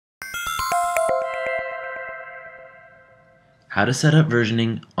How to set up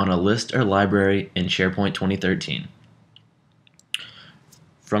versioning on a list or library in SharePoint 2013.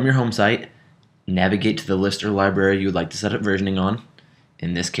 From your home site, navigate to the list or library you would like to set up versioning on.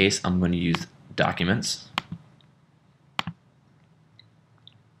 In this case, I'm going to use Documents.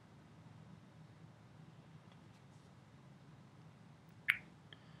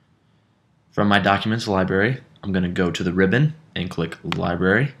 From my Documents library, I'm going to go to the ribbon and click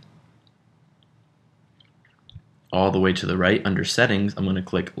Library. All the way to the right under Settings, I'm going to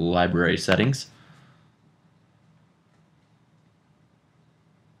click Library Settings.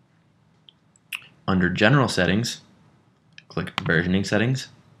 Under General Settings, click Versioning Settings.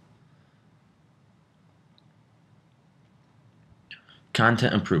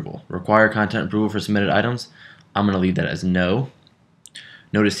 Content Approval. Require content approval for submitted items. I'm going to leave that as No.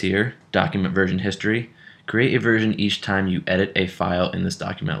 Notice here, Document Version History. Create a version each time you edit a file in this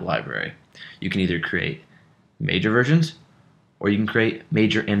document library. You can either create major versions or you can create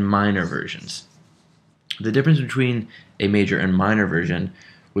major and minor versions. The difference between a major and minor version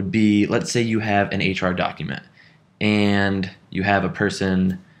would be, let's say you have an HR document and you have a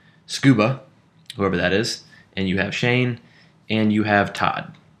person, Scuba, whoever that is, and you have Shane and you have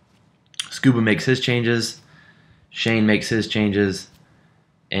Todd. Scuba makes his changes, Shane makes his changes,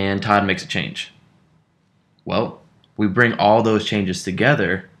 and Todd makes a change. Well, we bring all those changes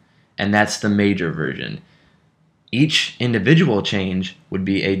together, and that's the major version. Each individual change would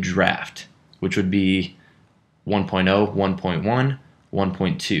be a draft, which would be 1.0, 1.1,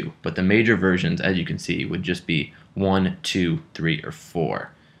 1.2. But the major versions, as you can see, would just be 1, 2, 3, or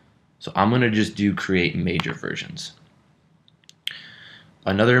 4. So I'm going to just do create major versions.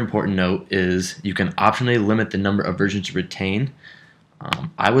 Another important note is you can optionally limit the number of versions to retain.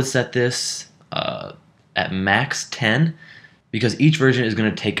 I would set this at max 10 because each version is going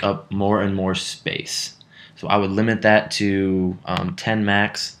to take up more and more space. So I would limit that to 10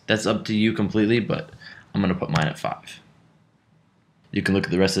 max. That's up to you completely, but I'm going to put mine at 5. You can look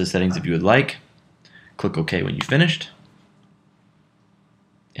at the rest of the settings if you would like. Click OK when you've finished.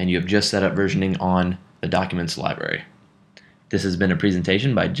 And you have just set up versioning on the Documents library. This has been a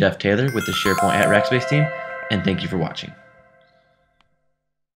presentation by Jeff Taylor with the SharePoint at Rackspace team, and thank you for watching.